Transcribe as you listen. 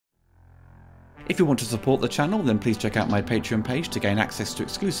If you want to support the channel, then please check out my Patreon page to gain access to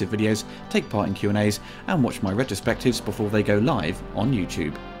exclusive videos, take part in Q&As and watch my retrospectives before they go live on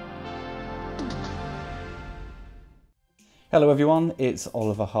YouTube. Hello everyone, it's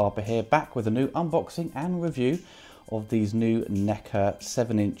Oliver Harper here, back with a new unboxing and review of these new NECA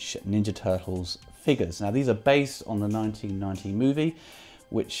 7-inch Ninja Turtles figures. Now these are based on the 1990 movie,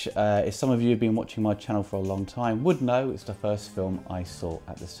 which if some of you have been watching my channel for a long time would know it's the first film I saw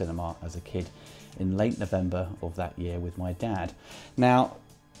at the cinema as a kid in late November of that year with my dad. Now,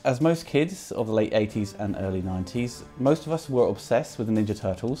 as most kids of the late 80s and early 90s, most of us were obsessed with the Ninja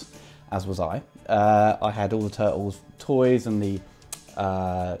Turtles, as was I. I had all the Turtles toys and the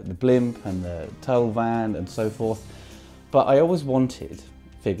blimp and the turtle van and so forth, but I always wanted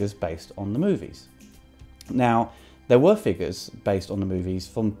figures based on the movies. Now, there were figures based on the movies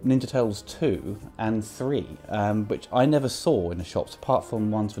from Ninja Turtles 2 and 3, which I never saw in the shops, apart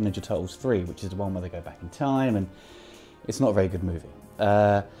from ones for Ninja Turtles 3, which is the one where they go back in time, and it's not a very good movie.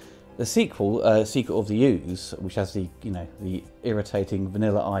 The sequel, Secret of the Ooze, which has the the irritating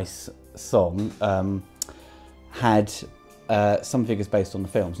Vanilla Ice song, had some figures based on the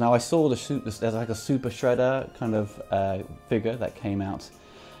films. Now I saw there's like a Super Shredder kind of figure that came out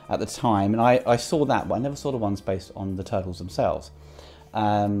at the time, and I saw that, but I never saw the ones based on the Turtles themselves.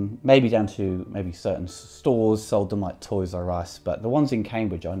 Maybe down to certain stores sold them like Toys R Us, but the ones in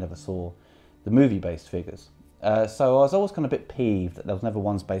Cambridge I never saw the movie-based figures. So I was always kind of a bit peeved that there was never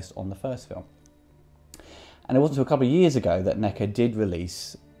ones based on the first film. And it wasn't until a couple of years ago that NECA did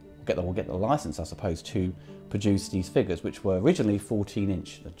get the license, I suppose, to produce these figures, which were originally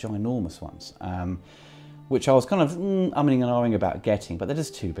 14-inch, the ginormous ones, which I was kind of umming and ahhing about getting, but they're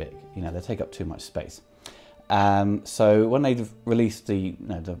just too big. They take up too much space. So when they released the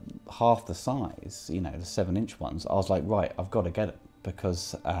half the size, the 7-inch ones, I was like, right, I've got to get it,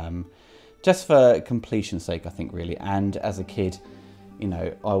 because just for completion's sake, I think, really. And as a kid,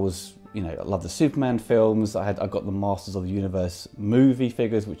 I was, I loved the Superman films. I got the Masters of the Universe movie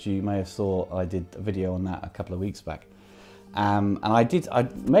figures, which you may have saw. I did a video on that a couple of weeks back. And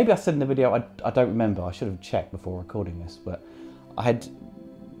maybe I said in the video, I don't remember. I should have checked before recording this, but I had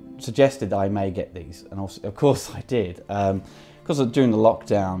suggested that I may get these, and of course I did. Because during the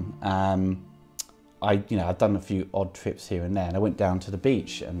lockdown, I'd done a few odd trips here and there, and I went down to the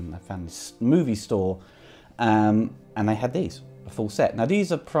beach and I found this movie store, and they had these, a full set. Now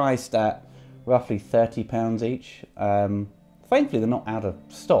these are priced at roughly £30 each. Thankfully they're not out of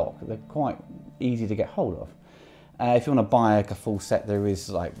stock. They're quite easy to get hold of. If you want to buy like a full set, there is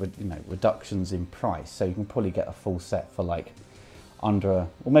like reductions in price, so you can probably get a full set for like under,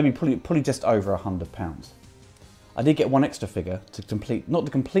 or maybe probably just over £100. I did get one extra figure to complete, not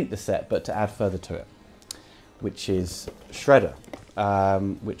to complete the set, but to add further to it, which is Shredder,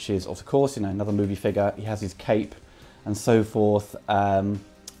 which is of course another movie figure. He has his cape and so forth. Now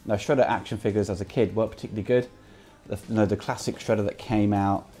Shredder action figures as a kid weren't particularly good. The classic Shredder that came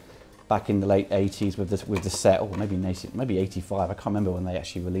out back in the late 80s with the set, or maybe 85. I can't remember when they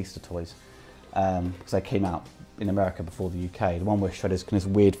actually released the toys, because they came out in America before the UK. The one where Shredder's kind of this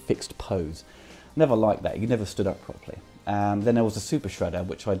weird fixed pose. Never liked that. He never stood up properly. Then there was the Super Shredder,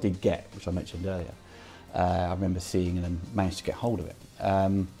 which I did get, which I mentioned earlier. I remember seeing and then managed to get hold of it.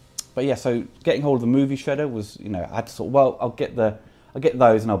 But yeah, so getting hold of the movie Shredder was, I had to sort of, well, I'll get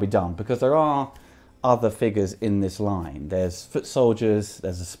those and I'll be done, because there are other figures in this line. There's Foot Soldiers,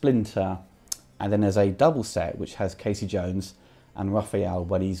 there's a Splinter, and then there's a double set which has Casey Jones and Raphael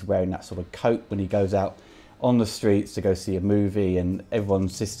when he's wearing that sort of coat when he goes out on the streets to go see a movie, and everyone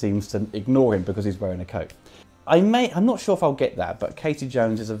just seems to ignore him because he's wearing a coat. I'm not sure if I'll get that, but Casey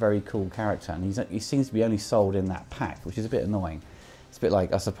Jones is a very cool character, and he seems to be only sold in that pack, which is a bit annoying. It's a bit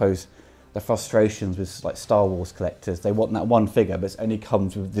like, I suppose, the frustrations with like Star Wars collectors. They want that one figure, but it only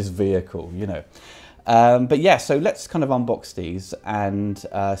comes with this vehicle, But yeah, so let's kind of unbox these and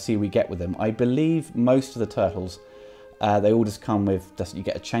see what we get with them. I believe most of the Turtles, they all just come with, you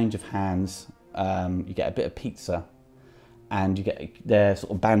get a change of hands, you get a bit of pizza, and you get their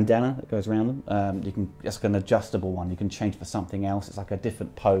sort of bandana that goes around them. It's like an adjustable one. You can change for something else. It's like a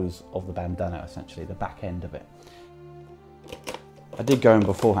different pose of the bandana, essentially, the back end of it. I did go in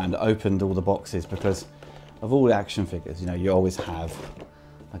beforehand, opened all the boxes, because of all the action figures, you always have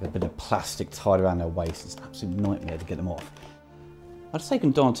like a bit of plastic tied around their waist. It's an absolute nightmare to get them off. I've just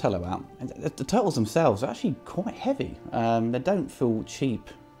taken Donatello out, and the Turtles themselves are actually quite heavy. They don't feel cheap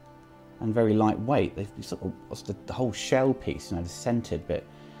and very lightweight. They've sort of, the whole shell piece, the centered bit,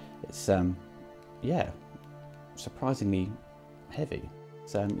 it's yeah, surprisingly heavy.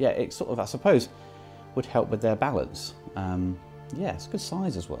 So yeah, it sort of, I suppose, would help with their balance. Yeah, it's a good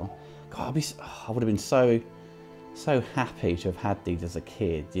size as well. God, I would have been so happy to have had these as a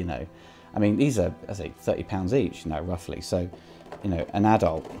kid, you know. I mean, these are, I say, £30 each, you know, roughly. So, you know, an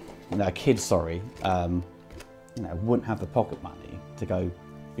adult, you know, a kid, sorry, you know, wouldn't have the pocket money to go,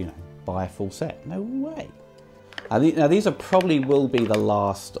 you know, buy a full set. No way. Now these are probably will be the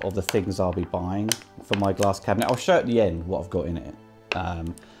last of the things I'll be buying for my glass cabinet. I'll show at the end what I've got in it.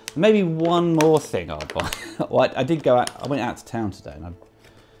 Maybe one more thing I'll buy. Well, I did go out, I went out to town today and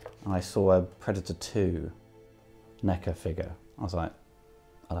I saw a Predator 2 NECA figure. I was like,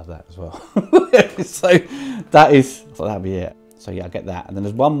 I'll have that as well. So that'll be it. So yeah, I'll get that. And then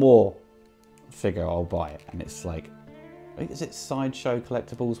there's one more figure I'll buy, and it's like, is it Sideshow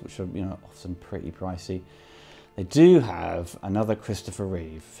Collectibles, which are, you know, often pretty pricey. They do have another Christopher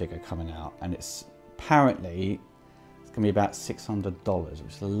Reeve figure coming out, and it's apparently it's gonna be about $600,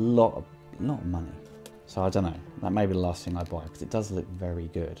 which is a lot of money. So I don't know, that may be the last thing I buy, because it does look very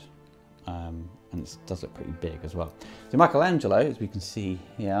good. And it does look pretty big as well. So Michelangelo, as we can see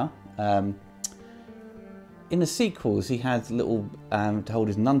here, in the sequels he had little to hold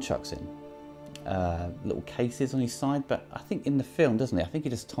his nunchucks in, little cases on his side, but I think in the film, doesn't he? I think they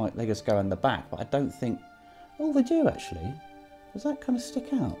just go in the back, but I don't think, oh, they do actually. Does that kind of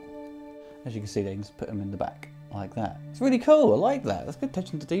stick out? As you can see, they can just put them in the back like that. It's really cool, I like that. That's good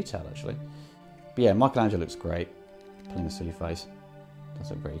attention to detail actually. But yeah, Michelangelo looks great, pulling a silly face. Does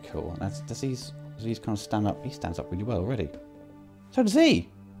look very cool. And does these kind of stand up? He stands up really well already. So does he.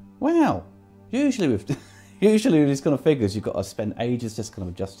 Wow. Usually with these kind of figures, you've got to spend ages just kind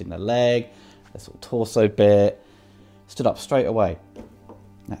of adjusting the leg, the sort of torso bit. Stood up straight away.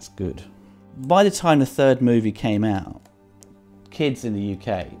 That's good. By the time the third movie came out, kids in the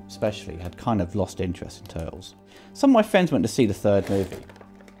UK especially had kind of lost interest in Turtles. Some of my friends went to see the third movie.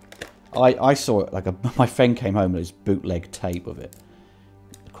 I saw it, like my friend came home with his bootleg tape of it.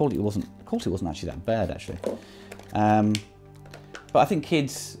 The quality wasn't actually that bad actually. But I think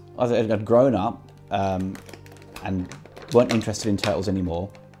kids had grown up and weren't interested in Turtles anymore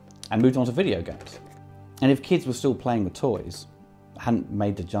and moved on to video games. And if kids were still playing with toys, hadn't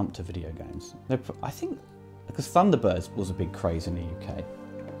made the jump to video games, I think because Thunderbirds was a big craze in the UK.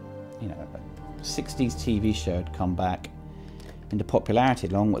 You know, a 60s TV show had come back into popularity.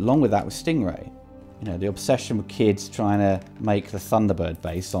 Along with that was Stingray. You know, the obsession with kids trying to make the Thunderbird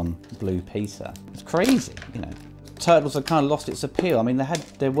base on Blue Peter. It's crazy, you know. Turtles had kind of lost its appeal. I mean,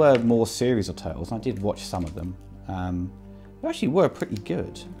 there were more series of Turtles, and I did watch some of them. They actually were pretty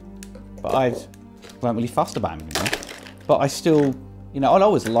good, but I weren't really fussed about them anymore. But I still, you know, I'd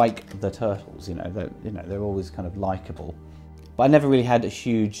always like the Turtles. You know, they're always kind of likable. But I never really had a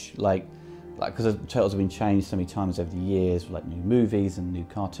huge because the Turtles have been changed so many times over the years, like new movies and new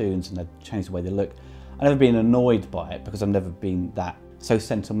cartoons, and they've changed the way they look. I've never been annoyed by it because I've never been so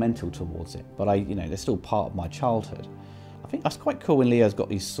sentimental towards it. But you know, they're still part of my childhood. I think that's quite cool when Leo's got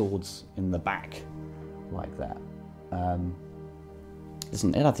these swords in the back, like that. I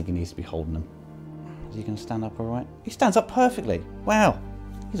don't think he needs to be holding them. Is he going to stand up all right? He stands up perfectly. Wow,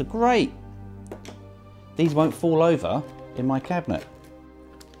 these are great. These won't fall over in my cabinet.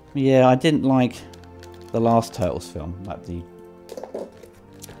 Yeah, I didn't like the last Turtles film, like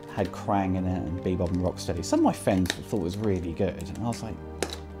had Krang in it and Bebop and Rocksteady. Some of my friends thought it was really good, and I was like,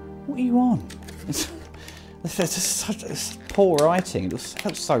 what are you on? It's just such poor writing. It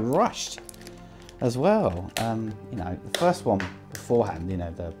felt so rushed as well. You know, the first one beforehand, you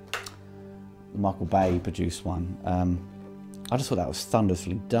know, the Michael Bay produced one, I just thought that was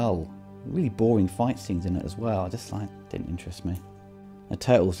thunderously dull. Really boring fight scenes in it as well. Didn't interest me. The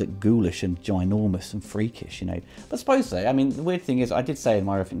Turtles look ghoulish and ginormous and freakish, you know. But I suppose so. I mean, the weird thing is, I did say in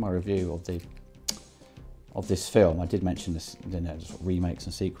my review of this film, I did mention this, you know, remakes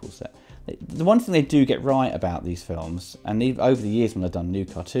and sequels. That the one thing they do get right about these films, and over the years when they've done new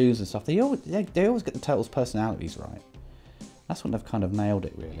cartoons and stuff, they always get the Turtles' personalities right. That's when they've kind of nailed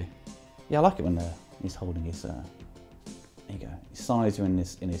it, really. Yeah, I like it when he's holding his. There you go. His sides are in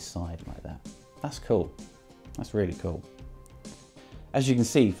his side like that. That's cool. That's really cool. As you can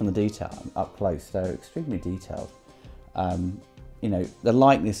see from the detail up close, they're extremely detailed. You know, the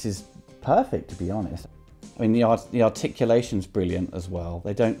likeness is perfect, to be honest. I mean, the articulation's brilliant as well.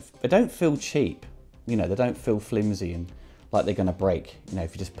 They don't feel cheap. You know, they don't feel flimsy and like they're going to break. You know,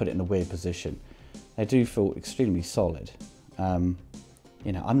 if you just put it in a weird position, they do feel extremely solid. You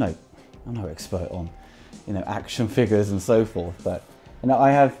know, I'm no expert on, you know, action figures and so forth, but you know,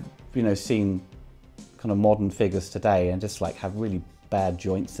 I have, you know, seen kind of modern figures today and just like have really bad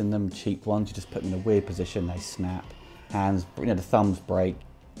joints in them, cheap ones. You just put them in a weird position, they snap, hands, you know, the thumbs break.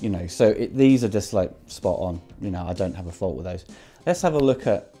 You know, so these are just like spot on. You know, I don't have a fault with those. Let's have a look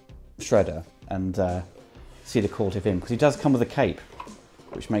at Shredder and see the quality of him, because he does come with a cape,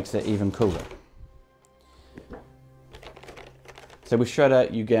 which makes it even cooler. So with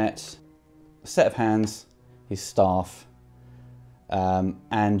Shredder, you get a set of hands, his staff,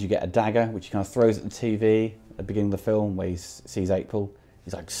 and you get a dagger, which he kind of throws at the TV at the beginning of the film, where he sees April.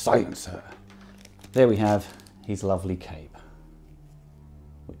 He's like, "Silence her." There we have his lovely cape,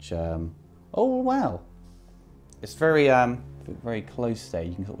 which, oh wow, it's very, very close there.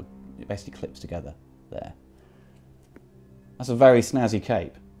 You can sort of, it basically clips together there. That's a very snazzy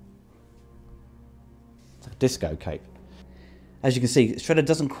cape. It's like a disco cape. As you can see, Shredder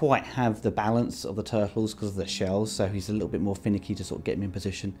doesn't quite have the balance of the Turtles because of their shells, so he's a little bit more finicky to sort of get him in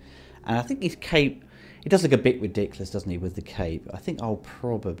position. And I think his cape, it does look a bit ridiculous, doesn't he, with the cape? I think I'll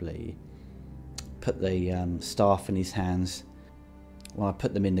probably put the staff in his hands. Well, I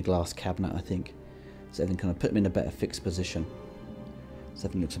put them in the glass cabinet, I think. So then kind of put them in a better fixed position. So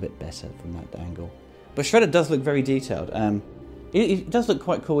everything looks a bit better from that angle. But Shredder does look very detailed. It does look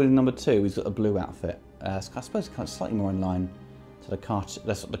quite cool in number 2. He's got a blue outfit. I suppose kind of slightly more in line to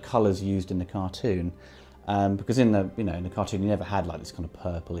the colours used in the cartoon, because in the in the cartoon he never had like this kind of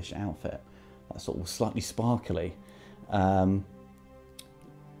purplish outfit, that sort of slightly sparkly. Oh,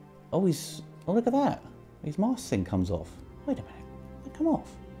 look at that! His mask thing comes off. Wait a minute, it come off?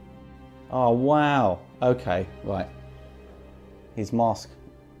 Oh wow! Okay, right. His mask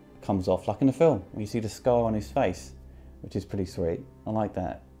comes off like in the film. You see the scar on his face, which is pretty sweet. I like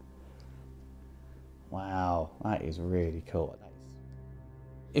that. Wow, that is really cool.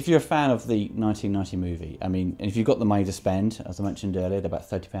 If you're a fan of the 1990 movie, I mean, and if you've got the money to spend, as I mentioned earlier, they're about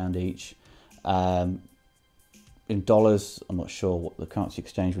 £30 each. In dollars, I'm not sure what the currency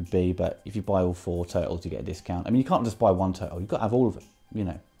exchange would be, but if you buy all 4 Turtles, you get a discount. I mean, you can't just buy one Turtle, you've got to have all of them,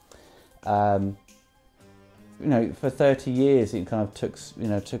 for 30 years, it kind of took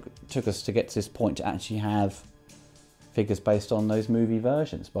us to get to this point to actually have figures based on those movie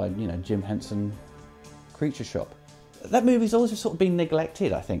versions by, Jim Henson Creature Shop. That movie's always sort of been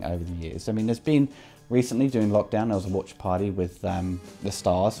neglected, I think, over the years. I mean, there's been recently during lockdown, there was a watch party with the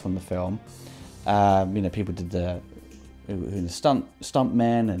stars from the film. People did the stunt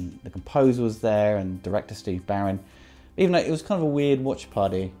men, and the composer was there, and director Steve Barron. Even though it was kind of a weird watch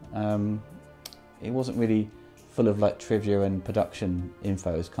party, it wasn't really full of like trivia and production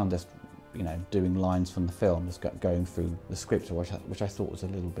info. It was kind of just doing lines from the film, just going through the script, which I thought was a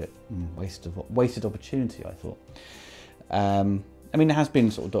little bit wasted opportunity, I thought. I mean, there has been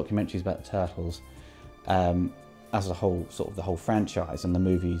sort of documentaries about the Turtles as a whole, sort of the whole franchise, and the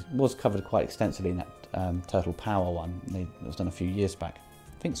movie was covered quite extensively in that Turtle Power one. It was done a few years back.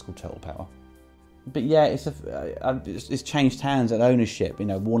 I think it's called Turtle Power. But yeah, it's changed hands and ownership.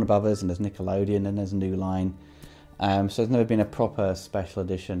 Warner Brothers, and there's Nickelodeon, and there's a new line. So there's never been a proper special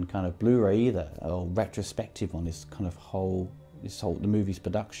edition kind of Blu-ray either, or retrospective on this kind of the movie's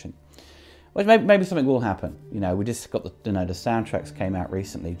production. Well, maybe something will happen. We just got the soundtracks came out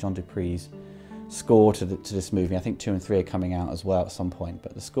recently. John Dupree's score to this movie. I think 2 and 3 are coming out as well at some point.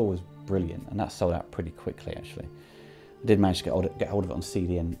 But the score was brilliant, and that sold out pretty quickly actually. I did manage to get hold of it on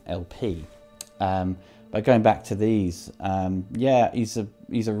CD and LP. But going back to these, yeah, he's a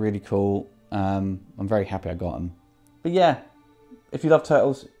really cool. I'm very happy I got him. But yeah, if you love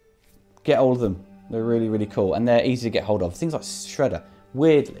Turtles, get hold of them. They're really, really cool, and they're easy to get hold of. Things like Shredder.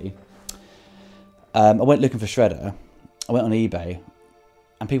 Weirdly, I went looking for Shredder. I went on eBay,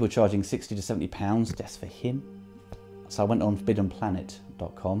 and people were charging £60 to £70 just for him. So I went on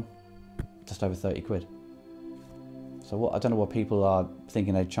forbiddenplanet.com, just over 30 quid. So I don't know what people are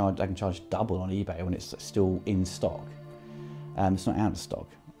thinking I can charge double on eBay when it's still in stock. It's not out of stock.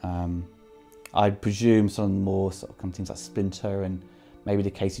 I presume some more sort of things like Splinter and maybe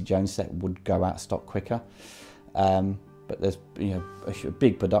the Casey Jones set would go out of stock quicker. But there's a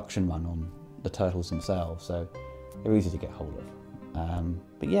big production run on the Turtles themselves, so they're easy to get hold of.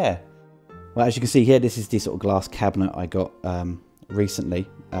 But yeah, well, as you can see here, this is the sort of glass cabinet I got recently.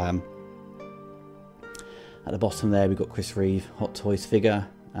 At the bottom there, we've got Chris Reeve Hot Toys figure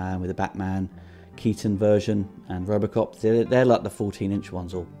with a Batman Keaton version and Robocop. They're like the 14-inch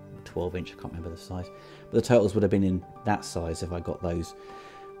ones, or 12-inch, I can't remember the size. But the Turtles would have been in that size if I got those,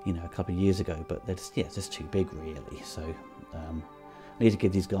 a couple of years ago. But they're just too big, really. So I need to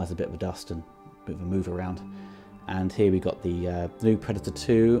give these guys a bit of a dust and a bit of a move around. And here we got the new Predator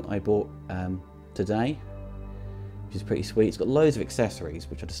 2 I bought today, which is pretty sweet. It's got loads of accessories,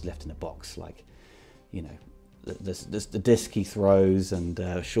 which I just left in a box, like, the disc he throws, and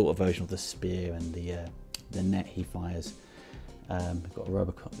a shorter version of the spear, and the net he fires. Got a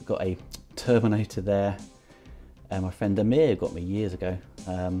Robocop, got a Terminator there. My friend Amir got me years ago.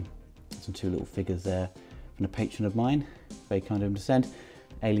 Some 2 little figures there from a patron of mine. Very kind of him to send.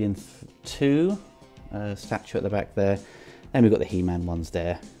 Alien 2 statue at the back there. And we've got the He-Man ones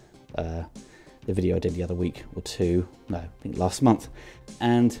there. The video I did the other week or 2, no, I think last month.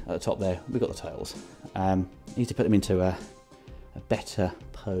 And at the top there, we've got the Turtles. Need to put them into a better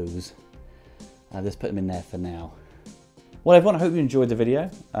pose. Let's put them in there for now. Well everyone, I hope you enjoyed the video.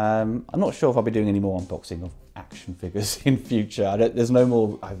 I'm not sure if I'll be doing any more unboxing of action figures in future. There's no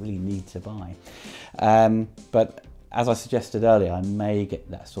more I really need to buy. But as I suggested earlier, I may get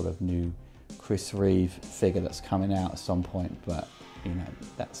that sort of new Chris Reeve figure that's coming out at some point, but you know,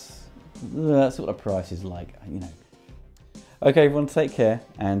 that's what the price is like, you know. Okay everyone, take care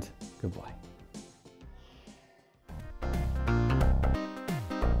and goodbye.